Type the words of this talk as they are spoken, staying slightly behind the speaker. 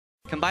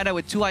Combine that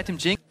with 2-item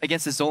Jinx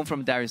against the zone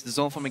from Darius, the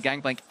zone from a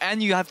Gangplank,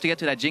 and you have to get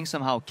to that Jinx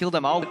somehow, kill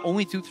them all with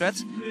only 2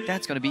 threats.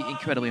 That's going to be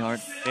incredibly hard.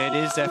 It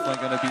is definitely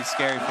going to be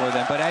scary for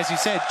them. But as you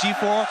said,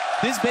 G4,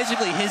 this is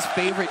basically his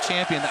favorite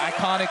champion. The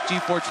iconic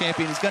G4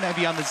 champion is going to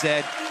be on the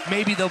Zed.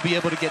 Maybe they'll be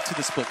able to get to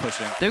the split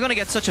pushing. They're going to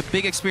get such a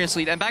big experience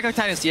lead. And Bangkok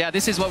Titans, yeah,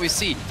 this is what we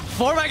see.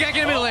 4 by Gank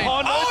in the middle lane.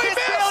 Oh, no, he's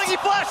feeling, he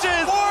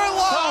flashes!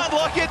 Can't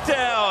lock it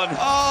down!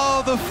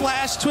 Oh, the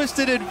flash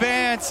twisted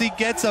advance. He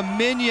gets a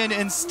minion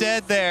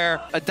instead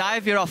there. A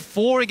dive here off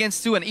 4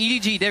 against 2, and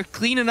EDG, they're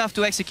clean enough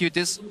to execute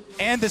this.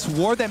 And this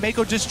ward that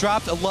Mako just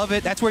dropped, I love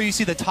it. That's where you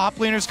see the top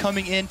laners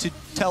coming in to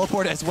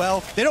teleport as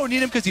well. They don't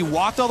need him because he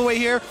walked all the way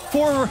here.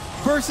 4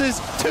 versus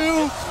 2.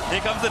 Here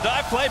comes the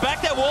dive play,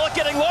 back there, Warlock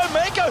getting low.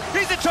 Mako,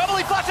 he's in trouble,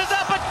 he flashes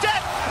out, but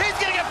Death, he's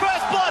gonna get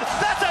first blood.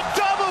 That's a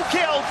double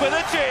kill for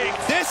the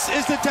Jinx. This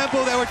is the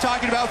tempo that we're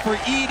talking about for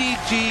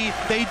EDG.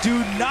 They do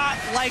not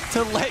like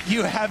to let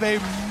you have a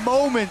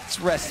moment's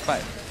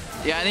respite.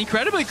 Yeah, an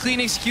incredibly clean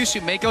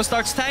execution. Mako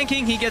starts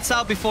tanking, he gets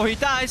out before he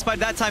dies. By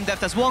that time,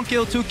 Deft has 1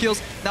 kill, 2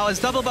 kills. Now his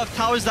double buff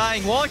tower's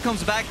dying. Warlock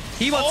comes back,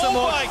 he wants some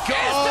more. Oh my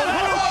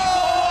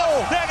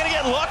god! They're gonna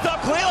get locked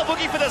up. Clearly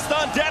looking for the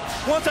stun.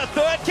 Death wants a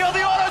 3rd kill.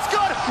 The auto's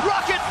good.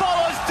 Rocket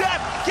follows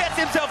Death. Gets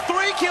himself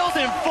 3 kills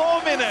in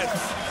 4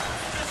 minutes.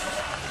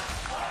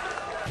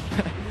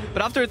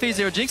 But after a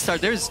 3-0 Jinx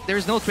start,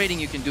 there's no trading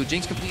you can do.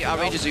 Jinx completely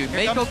outrages you.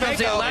 Mako comes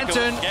in,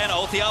 Lantern. Again,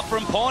 ulti out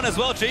from Pawn as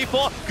well.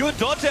 G4, good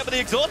dodge there, but the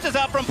exhaust is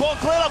out from Pawn.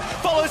 Clear up,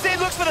 follows in,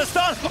 looks for the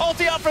stun.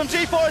 Ulti out from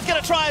G4 is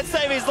going to try and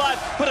save his life,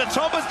 but a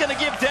Chomper's going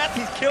to give Death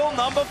his kill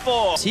number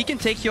 4. He can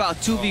take you out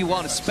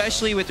 2v1,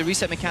 especially with the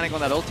reset mechanic on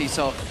that ulti.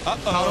 So,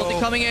 power ulti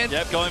coming in.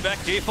 Yep, going back.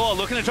 G4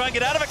 looking to try and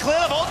get out of it. Clear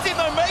up, ulti,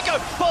 no Mako.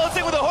 Follows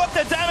in with a hook,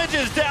 the damage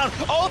is down.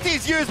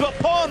 Ulti's used, but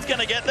Pawn's going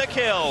to get the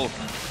kill.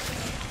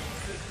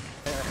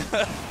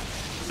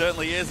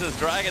 Certainly is, as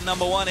Dragon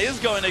number 1 is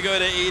going to go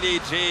to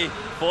EDG,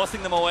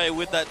 forcing them away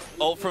with that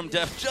ult from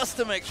Deft just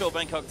to make sure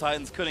Bangkok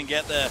Titans couldn't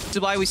get there. This is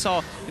why we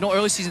saw,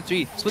 early season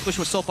 3, split push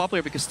was so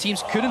popular because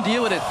teams couldn't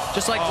deal with it.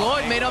 Just like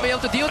Lloyd may not be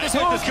able to deal with this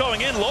hook. Is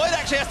going in. Lloyd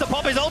actually has to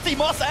pop his ulti.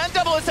 Moss and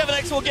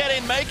 007X will get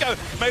in. Mako,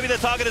 maybe the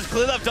target is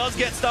clear up, does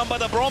get stunned by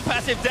the Braum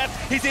passive.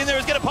 Deft, he's in there,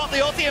 he's going to pop the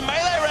ulti in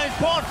melee range.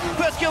 Pawn,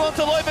 first kill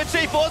onto Lloyd, but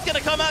G4's going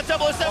to come out.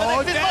 007X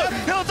is low.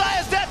 He'll die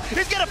as Deft.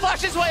 He's going to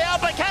flash his way out,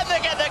 but can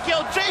they get that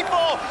kill?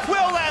 G4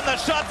 will land the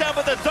shutdown,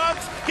 but the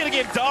Dunks going to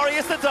give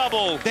Darius the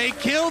double. They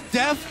killed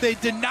Deft, they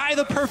deny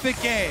the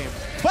perfect game.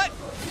 But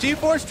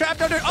G4's trapped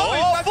under.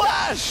 Oh,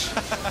 flash!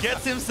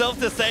 Gets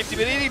himself to safety,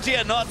 but EDG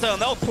are not done.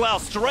 They'll plow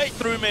straight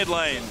through mid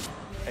lane.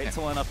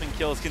 8-1 up in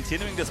kills,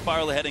 continuing to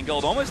spiral ahead in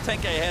gold. Almost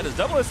 10k ahead as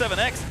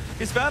 007X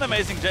has found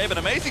Amazing J, but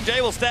Amazing J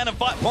will stand and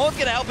fight. Pawn's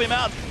going to help him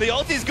out. The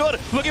ulti's good.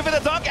 Looking for the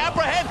dunk.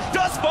 Apprehend.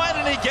 Does find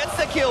and he gets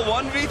the kill.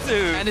 1v2.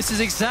 And this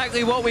is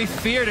exactly what we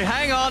feared.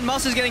 Hang on,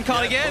 Moss is getting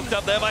caught again. Hooked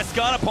up there by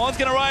Skarner. Pawn's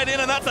going to ride in,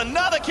 and that's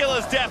another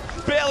killer's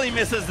death. Barely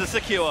misses the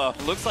secure.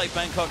 Looks like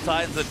Bangkok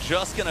Titans are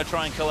just going to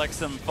try and collect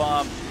some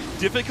farm.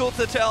 Difficult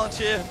to challenge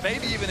here,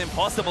 maybe even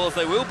impossible, as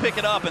they will pick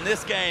it up, and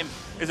this game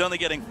is only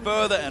getting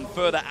further and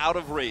further out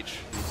of reach.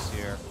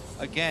 Here.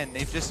 Again,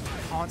 they've just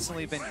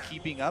constantly been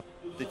keeping up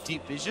the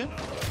deep vision.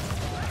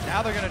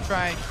 Now they're going to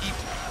try and keep...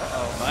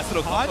 Nice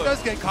little Pod combo.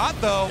 does get caught,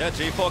 though. Yeah,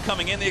 G4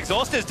 coming in. The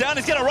exhaust is down.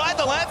 He's going to ride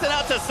the Lantern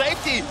out to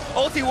safety.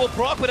 Ulti will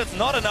proc, but it's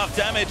not enough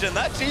damage. And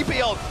that GP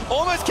ult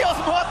almost kills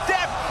him off.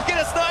 Deft going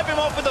to snipe him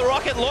off with the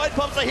rocket. Lloyd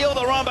pumps a heal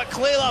the run, but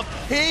Clearlove,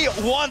 he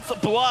wants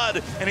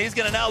blood. And he's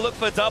going to now look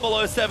for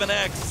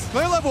 007X.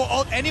 Clearlove will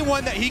ult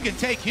anyone that he can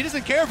take. He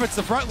doesn't care if it's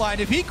the front line.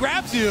 If he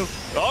grabs you...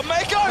 Oh,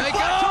 Mako!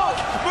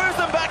 Moves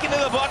them back into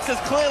the box as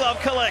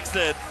Clearlove collects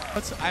it.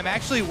 I'm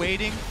actually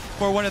waiting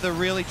for one of the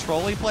really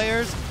trolly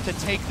players to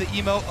take the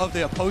emote of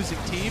the opposing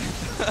team.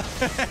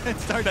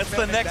 That's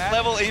the next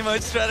level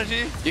emote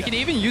strategy. You can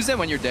even use them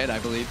when you're dead, I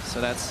believe. So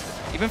that's,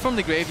 even from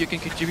the grave, you can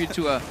contribute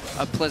to a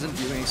pleasant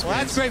viewing experience. Well,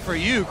 that's great for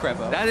you,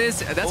 Krepo.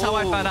 That's how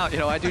I found out.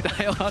 I do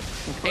die a lot.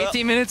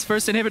 18 minutes,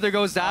 first inhibitor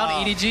goes down,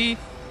 EDG.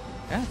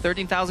 Yeah,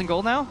 13,000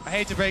 gold now. I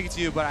hate to break it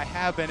to you, but I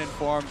have been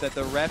informed that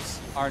the refs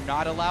are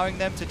not allowing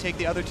them to take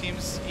the other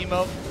team's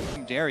emote.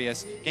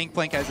 Darius,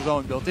 Gangplank has his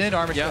own built-in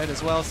armor spread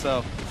as well,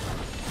 so...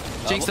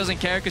 Jinx doesn't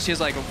care because she has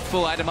like a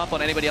full item up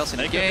on anybody else in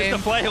the game. The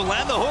play, he'll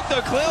land the hook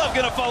though. Clearlove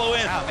going to follow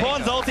in.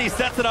 Pawn's ulti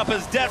sets it up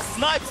as Death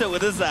snipes it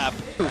with a zap.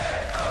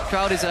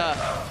 Crowd is a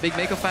big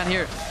Mako fan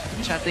here,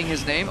 chanting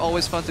his name.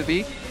 Always fun to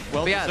be.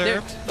 Well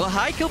deserved. A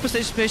high kill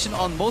participation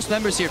on most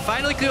members here.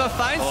 Finally, Clearlove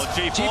finds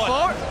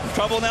G4.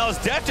 Trouble now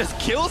as Death just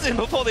kills him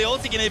before the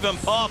ulti can even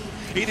pop.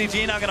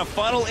 EDG now going to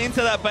funnel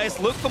into that base,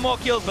 look for more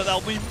kills, but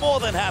they'll be more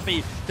than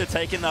happy to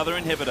take another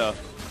inhibitor.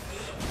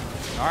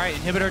 All right,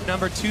 inhibitor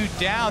number 2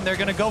 down. They're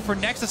going to go for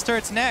Nexus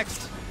turrets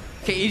next.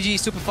 Okay, EDG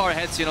is super far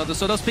ahead, so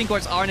those pink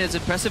wards aren't as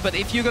impressive, but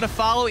if you're going to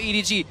follow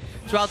EDG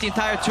throughout the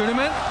entire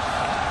tournament,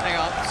 hang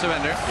on,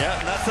 surrender. Yeah,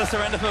 and that's the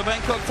surrender for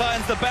Bangkok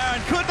Titans. The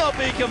Baron could not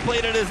be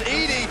completed as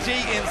EDG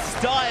in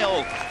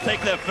style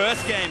take their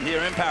first game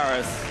here in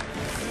Paris.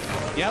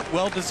 Yep,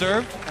 well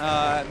deserved.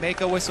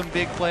 Mako with some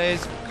big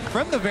plays.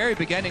 from the very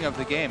beginning of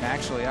the game,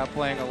 actually,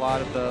 outplaying a lot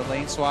of the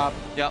lane swap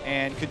Yep.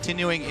 and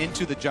continuing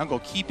into the jungle,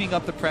 keeping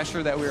up the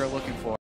pressure that we were looking for.